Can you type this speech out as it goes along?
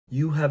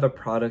You have a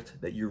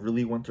product that you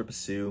really want to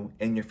pursue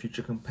and your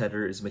future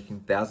competitor is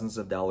making thousands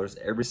of dollars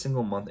every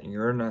single month and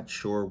you're not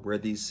sure where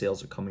these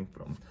sales are coming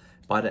from.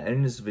 By the end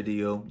of this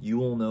video, you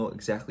will know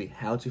exactly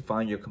how to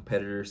find your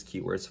competitors'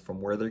 keywords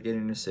from where they're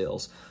getting their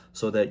sales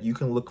so that you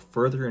can look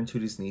further into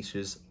these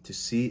niches to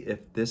see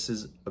if this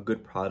is a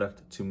good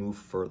product to move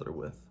further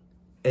with.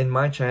 In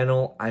my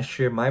channel, I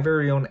share my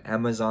very own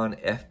Amazon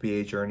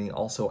FBA journey,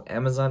 also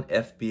Amazon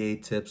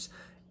FBA tips,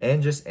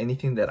 and just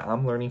anything that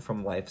I'm learning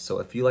from life. So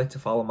if you like to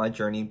follow my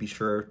journey, be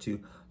sure to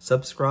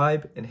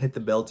subscribe and hit the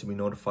bell to be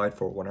notified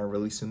for when I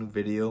release a new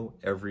video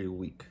every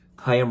week.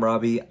 Hi, I'm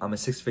Robby. I'm a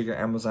six-figure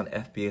Amazon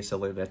FBA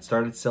seller that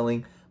started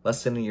selling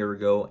less than a year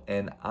ago,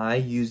 and I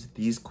use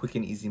these quick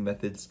and easy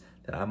methods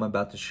that I'm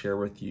about to share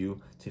with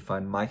you to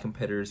find my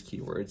competitors'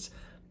 keywords,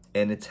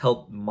 and it's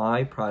helped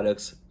my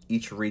products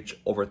each reach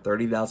over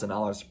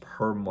 $30,000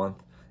 per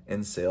month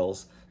in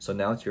sales. So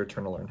now it's your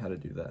turn to learn how to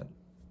do that.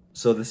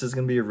 So this is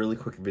going to be a really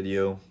quick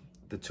video.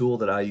 The tool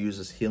that I use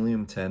is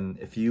Helium 10.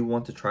 If you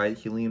want to try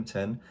Helium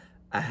 10,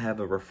 I have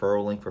a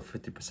referral link for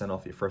 50%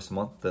 off your first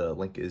month. The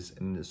link is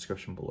in the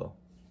description below.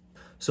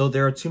 So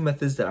there are two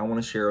methods that I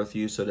want to share with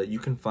you so that you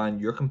can find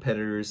your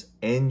competitors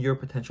and your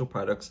potential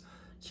products,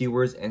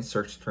 keywords, and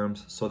search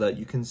terms so that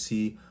you can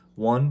see,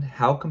 one,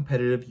 how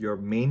competitive your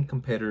main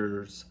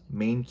competitors'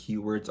 main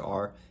keywords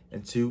are,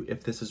 and two,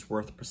 if this is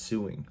worth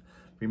pursuing.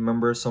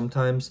 Remember,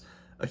 sometimes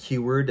a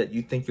keyword that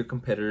you think your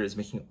competitor is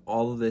making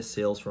all of their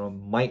sales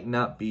from might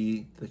not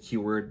be the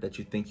keyword that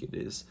you think it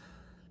is.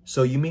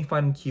 So you may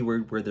find a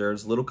keyword where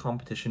there's little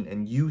competition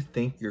and you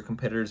think your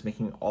competitor is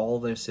making all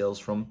their sales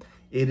from.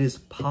 It is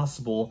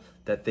possible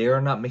that they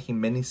are not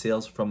making many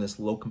sales from this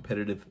low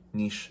competitive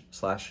niche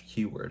 /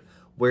 keyword,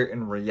 where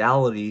in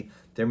reality,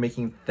 they're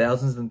making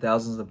thousands and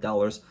thousands of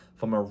dollars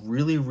from a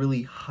really,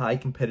 really high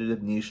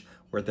competitive niche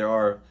where there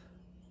are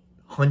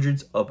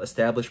hundreds of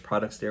established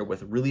products there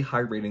with really high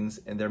ratings,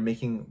 and they're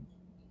making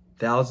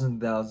thousands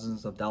and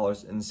thousands of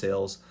dollars in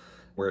sales,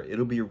 where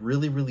it'll be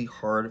really, really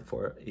hard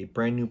for a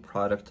brand new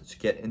product to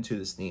get into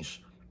this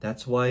niche.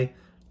 That's why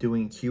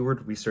doing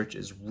keyword research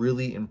is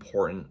really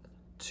important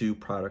to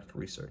product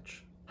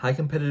research. High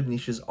competitive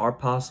niches are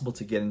possible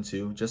to get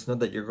into. Just know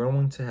that you're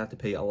going to have to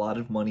pay a lot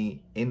of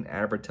money in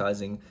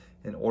advertising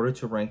in order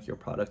to rank your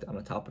product on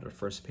the top of the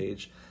first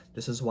page.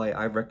 This is why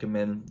I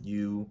recommend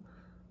you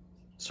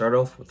start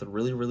off with a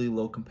really, really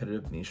low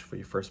competitive niche for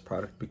your first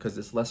product because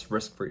it's less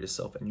risk for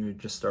yourself and you're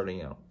just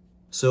starting out.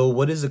 So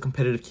what is a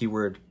competitive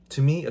keyword?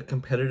 To me, a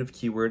competitive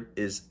keyword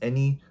is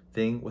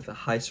anything with a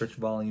high search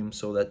volume.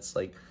 So that's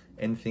like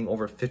anything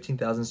over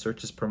 15,000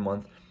 searches per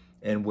month,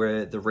 and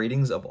where the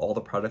ratings of all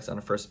the products on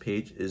the first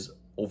page is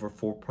over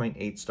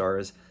 4.8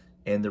 stars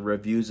and the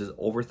reviews is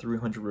over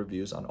 300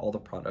 reviews on all the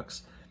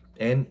products.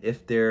 And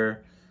if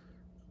their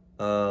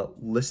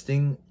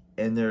listing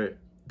and their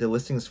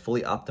listing is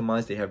fully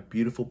optimized, they have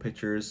beautiful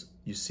pictures,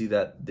 you see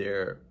that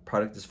their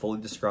product is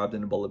fully described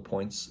in the bullet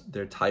points,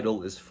 their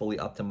title is fully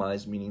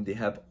optimized, meaning they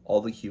have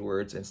all the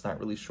keywords and it's not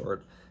really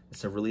short,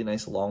 it's a really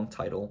nice long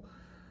title,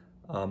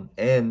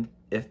 and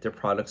if their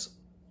products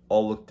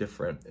all look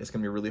different, it's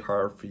going to be really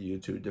hard for you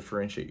to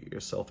differentiate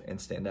yourself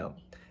and stand out.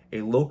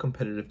 A low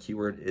competitive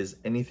keyword is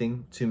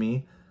anything, to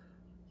me,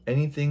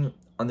 anything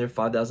under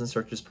 5,000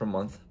 searches per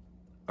month,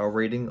 a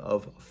rating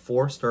of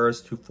 4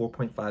 stars to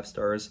 4.5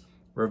 stars,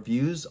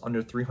 reviews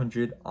under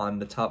 300 on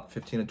the top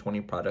 15 to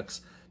 20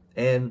 products,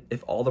 and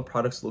if all the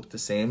products look the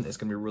same, it's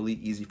going to be really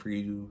easy for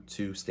you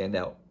to stand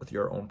out with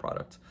your own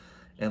product.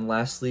 And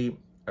lastly,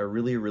 a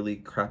really, really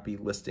crappy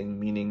listing,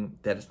 meaning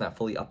that it's not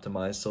fully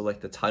optimized. So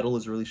like the title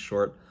is really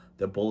short,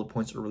 the bullet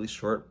points are really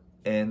short,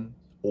 and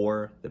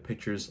or the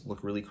pictures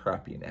look really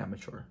crappy and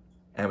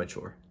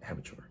amateur.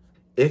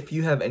 If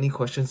you have any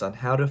questions on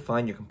how to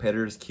find your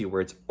competitors'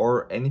 keywords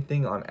or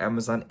anything on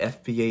Amazon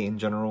FBA in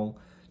general,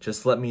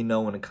 just let me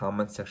know in the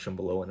comment section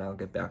below and I'll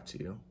get back to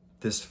you.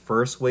 This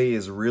first way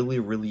is really,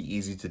 really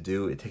easy to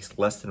do. It takes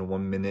less than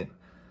 1 minute.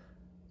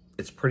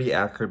 It's pretty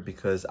accurate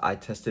because I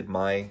tested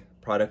my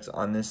products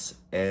on this,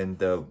 and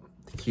the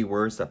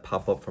keywords that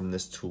pop up from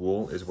this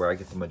tool is where I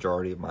get the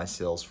majority of my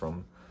sales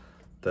from.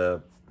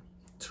 The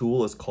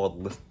tool is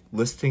called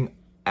Listing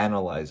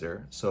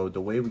Analyzer. So the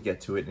way we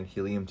get to it in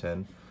Helium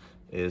 10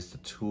 is the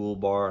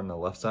toolbar on the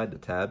left side, the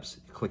tabs.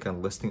 You click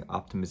on Listing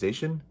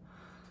Optimization,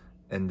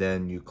 and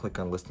then you click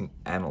on Listing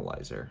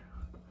Analyzer.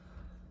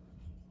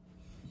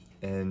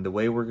 And the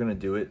way we're gonna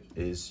do it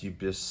is you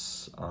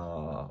just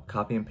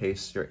copy and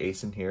paste your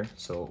ASIN here.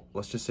 So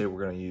let's just say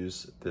we're gonna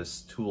use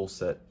this tool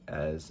set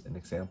as an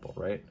example,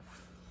 right?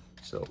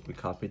 So we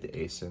copied the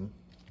ASIN,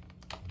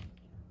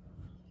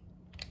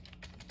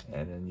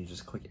 and then you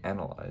just click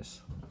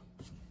Analyze.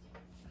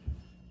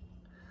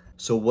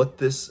 So what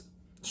this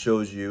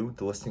shows you,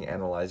 the Listing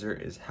Analyzer,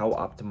 is how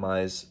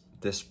optimized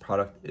this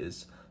product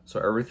is. So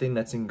everything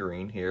that's in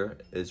green here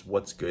is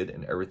what's good,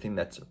 and everything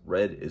that's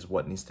red is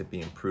what needs to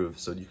be improved.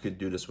 So you could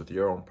do this with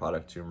your own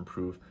product to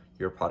improve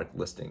your product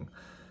listing.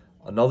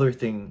 Another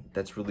thing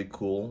that's really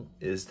cool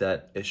is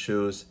that it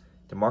shows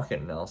the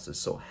market analysis.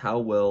 So how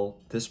well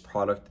this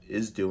product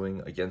is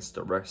doing against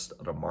the rest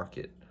of the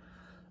market.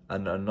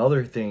 And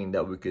another thing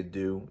that we could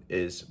do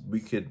is we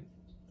could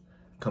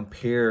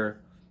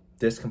compare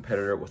this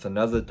competitor with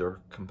another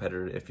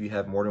competitor if you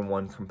have more than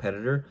one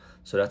competitor.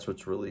 So that's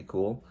what's really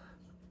cool.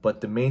 But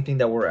the main thing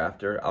that we're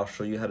after, I'll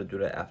show you how to do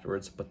that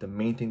afterwards, but the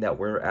main thing that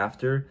we're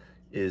after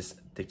is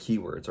the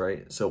keywords,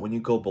 right? So when you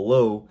go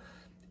below,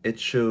 it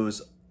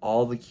shows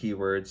all the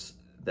keywords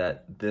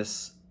that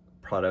this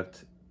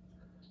product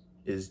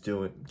is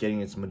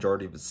getting its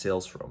majority of its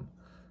sales from.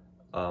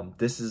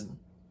 This is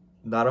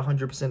not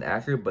 100%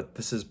 accurate, but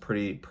this is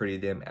pretty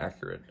damn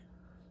accurate.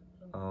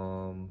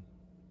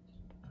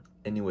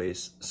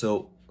 Anyways,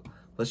 so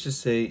let's just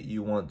say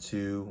you want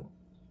to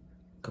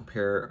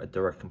compare a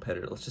direct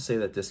competitor. Let's just say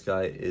that this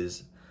guy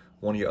is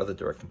one of your other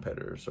direct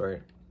competitors,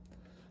 right?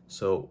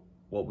 So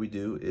what we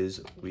do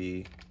is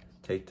we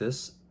take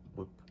this,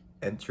 we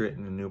enter it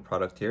in a new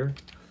product here,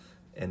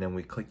 and then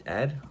we click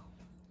add,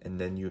 and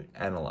then you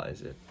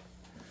analyze it.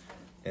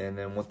 And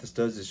then what this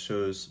does is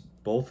shows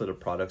both of the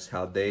products,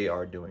 how they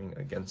are doing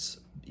against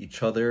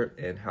each other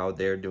and how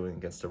they're doing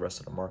against the rest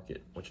of the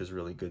market, which is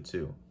really good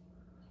too.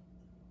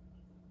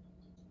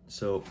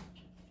 So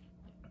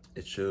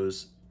it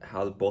shows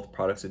how both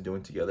products are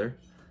doing together.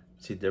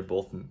 See, they're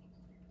both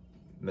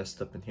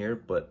messed up in here,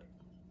 but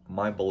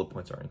my bullet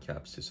points are in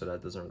caps too, so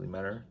that doesn't really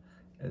matter.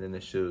 And then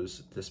it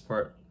shows this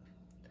part,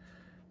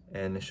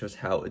 and it shows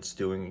how it's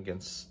doing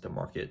against the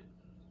market.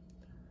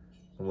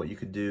 And what you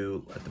could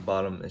do at the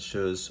bottom, it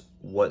shows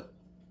what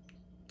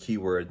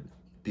keyword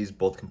these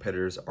both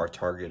competitors are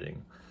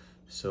targeting.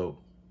 So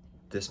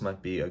this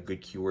might be a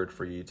good keyword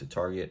for you to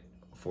target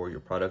for your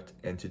product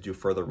and to do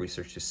further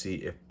research to see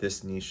if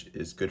this niche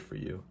is good for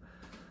you.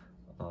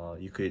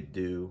 You could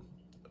do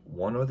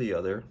one or the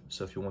other.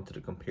 So if you wanted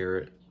to compare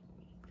it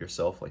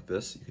yourself like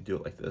this, you could do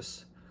it like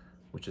this,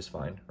 which is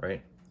fine,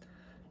 right?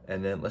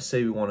 And then let's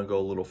say we want to go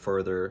a little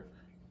further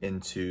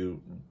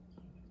into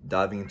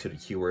diving into the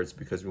keywords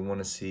because we want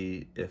to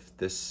see if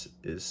this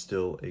is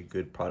still a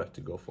good product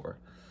to go for.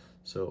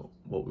 So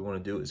what we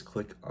want to do is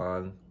click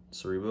on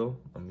Cerebro.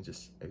 Let me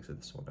just exit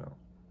this one out.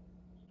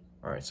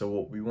 All right, so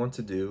what we want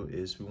to do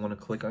is we want to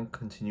click on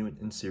continue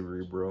in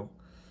Cerebro.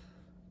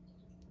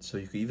 So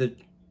you could either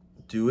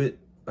do it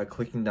by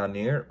clicking down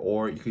here,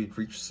 or you could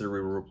reach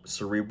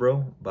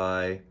Cerebro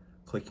by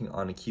clicking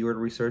on a keyword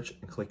research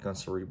and click on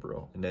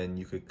Cerebro. And then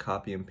you could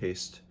copy and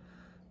paste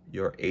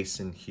your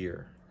ASIN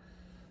here.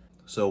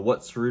 So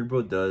what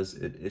Cerebro does,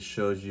 it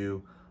shows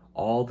you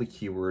all the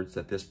keywords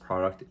that this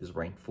product is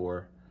ranked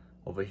for.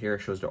 Over here, it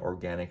shows the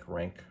organic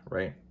rank,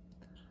 right?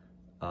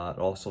 It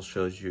also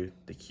shows you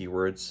the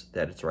keywords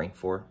that it's ranked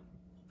for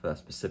that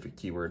specific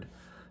keyword.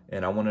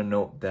 And I want to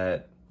note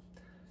that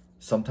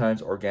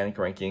sometimes organic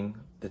ranking,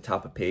 the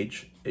top of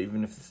page,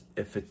 even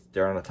if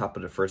they're on the top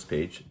of the first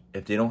page,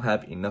 if they don't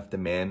have enough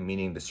demand,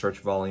 meaning the search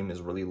volume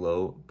is really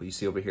low, but you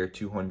see over here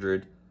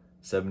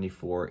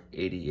 274,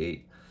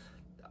 88,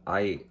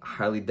 I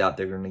highly doubt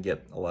they're going to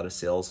get a lot of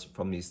sales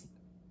from these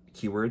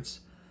keywords.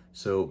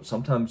 So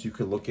sometimes you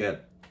could look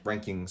at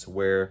rankings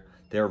where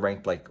they're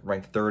ranked like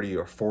rank 30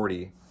 or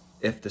 40.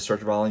 If the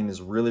search volume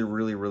is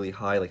really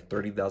high, like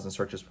 30,000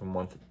 searches per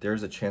month,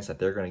 there's a chance that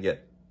they're going to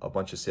get a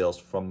bunch of sales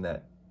from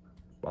that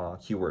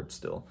keyword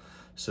still.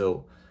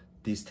 So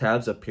these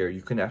tabs up here,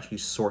 you can actually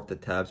sort the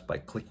tabs by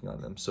clicking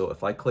on them. So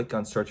if I click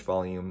on search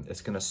volume,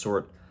 it's going to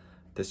sort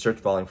the search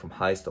volume from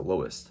highest to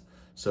lowest.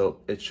 So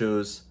it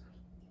shows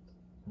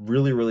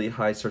really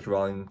high search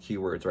volume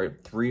keywords, right?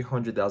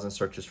 300,000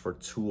 searches for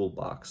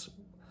toolbox.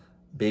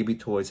 Baby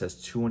toys has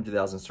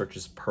 200,000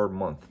 searches per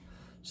month.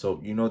 So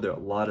you know there are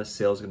a lot of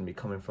sales going to be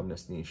coming from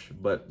this niche,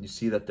 but you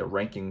see that the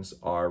rankings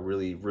are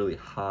really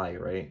high,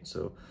 right?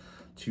 So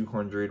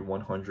 200,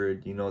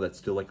 100, you know that's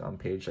still like on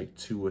page like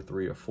 2 or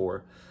 3 or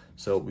 4.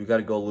 So we got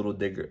to go a little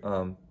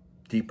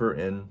deeper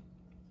in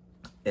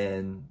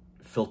and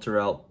filter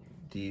out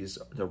the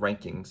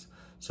rankings.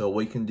 So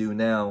what you can do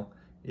now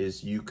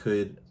is you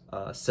could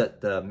set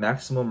the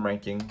maximum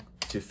ranking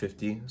to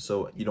 50.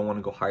 So you don't want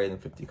to go higher than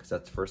 50 because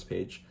that's the first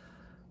page.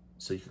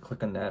 So you can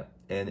click on that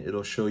and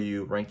it'll show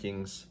you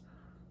rankings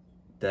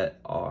that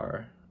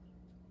are,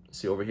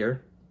 see over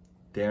here,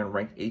 they're in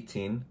rank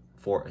 18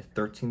 for a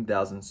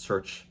 13,000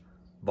 search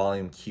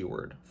volume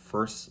keyword.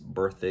 First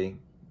birthday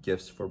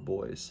gifts for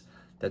boys.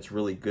 That's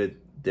really good.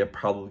 They're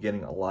probably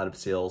getting a lot of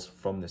sales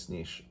from this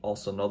niche.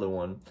 Also another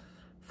one,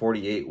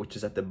 48, which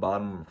is at the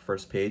bottom of the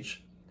first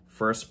page.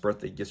 First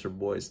birthday gifts for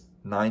boys,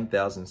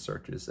 9,000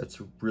 searches. That's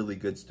really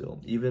good still.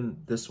 Even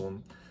this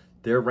one,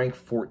 they're ranked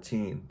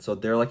 14, so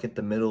they're like at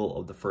the middle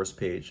of the first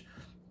page.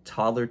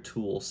 Toddler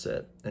tool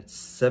set, that's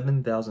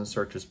 7,000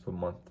 searches per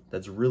month.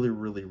 That's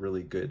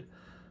really good,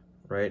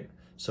 right?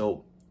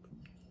 So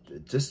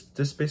this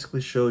basically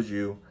shows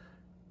you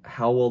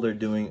how well they're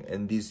doing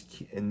in these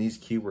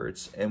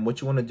keywords. And what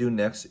you want to do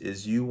next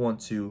is you want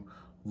to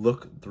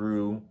look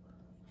through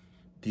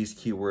these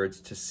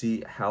keywords to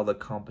see how the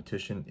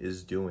competition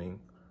is doing.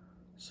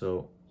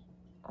 So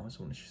I just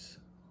want to.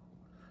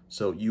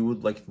 So you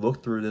would like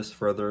look through this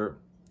further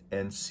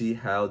and see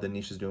how the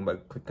niche is doing by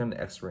clicking on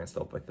the X-ray and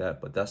stuff like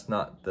that. But that's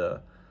not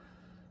the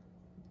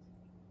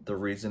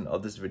reason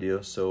of this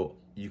video, so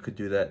you could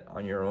do that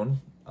on your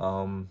own.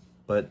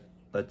 But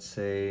let's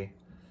say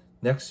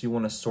next you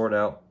want to sort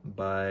out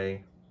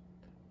by,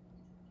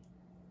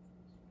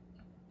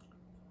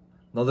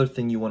 another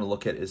thing you want to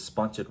look at is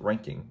sponsored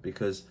ranking,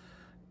 because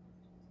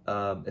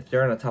if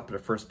they're on the top of the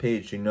first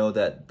page, you know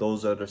that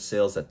those are the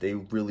sales that they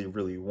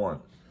really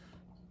want,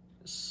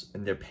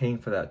 and they're paying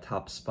for that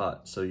top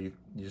spot. So you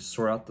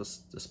sort out the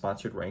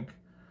sponsored rank,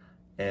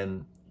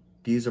 and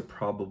these are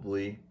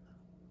probably,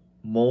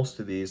 most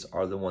of these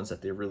are the ones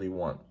that they really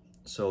want.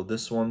 So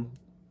this one,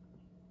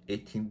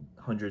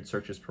 1,800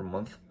 searches per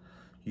month,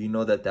 you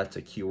know that that's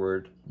a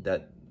keyword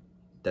that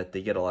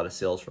they get a lot of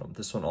sales from.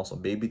 This one also,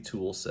 baby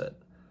tool set,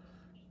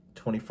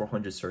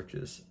 2,400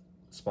 searches,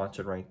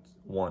 sponsored rank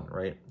 1,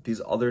 right?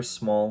 These other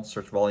small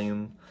search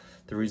volume,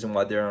 the reason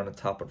why they're on the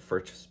top of the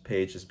first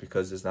page is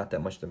because there's not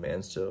that much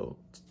demand. So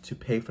to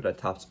pay for that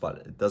top spot,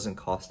 it doesn't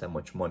cost that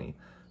much money.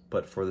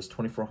 But for this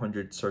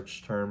 2,400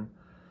 search term,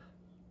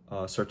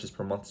 searches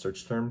per month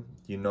search term,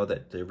 you know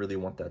that they really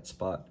want that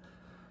spot.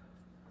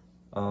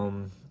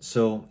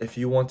 So if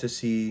you want to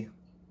see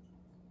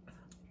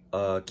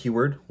a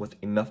keyword with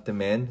enough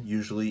demand,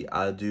 usually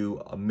I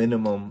do a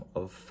minimum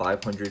of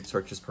 500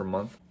 searches per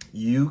month.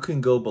 You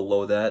can go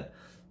below that.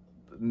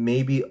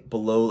 Maybe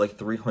below like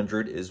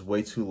 300 is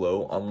way too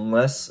low,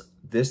 unless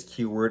this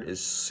keyword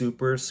is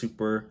super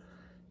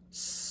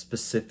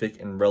specific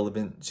and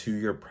relevant to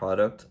your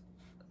product.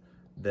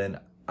 Then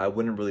I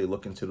wouldn't really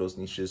look into those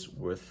niches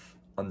with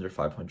under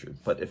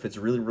 500. But if it's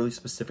really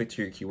specific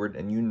to your keyword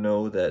and you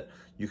know that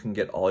you can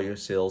get all your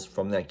sales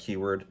from that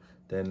keyword,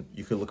 then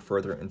you could look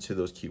further into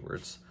those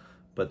keywords.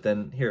 But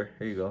then here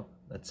you go,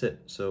 that's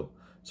it. So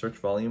search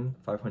volume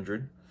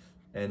 500,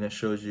 and it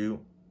shows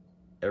you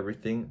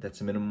everything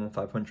that's a minimum of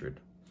 500,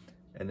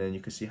 and then you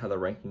can see how the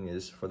ranking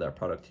is for that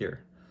product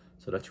here.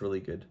 So that's really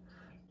good.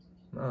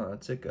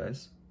 That's it,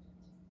 guys.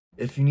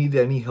 If you need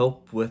any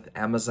help with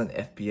Amazon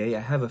FBA, I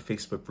have a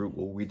Facebook group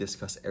where we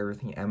discuss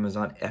everything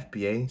Amazon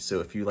FBA. So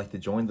if you'd like to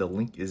join, the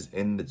link is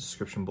in the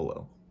description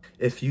below.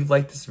 If you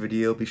like this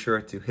video, be sure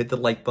to hit the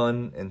like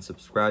button and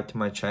subscribe to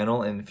my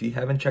channel. And if you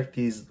haven't checked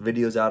these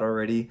videos out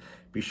already,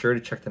 be sure to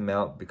check them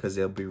out because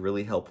they'll be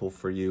really helpful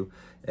for you.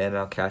 And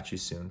I'll catch you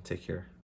soon. Take care.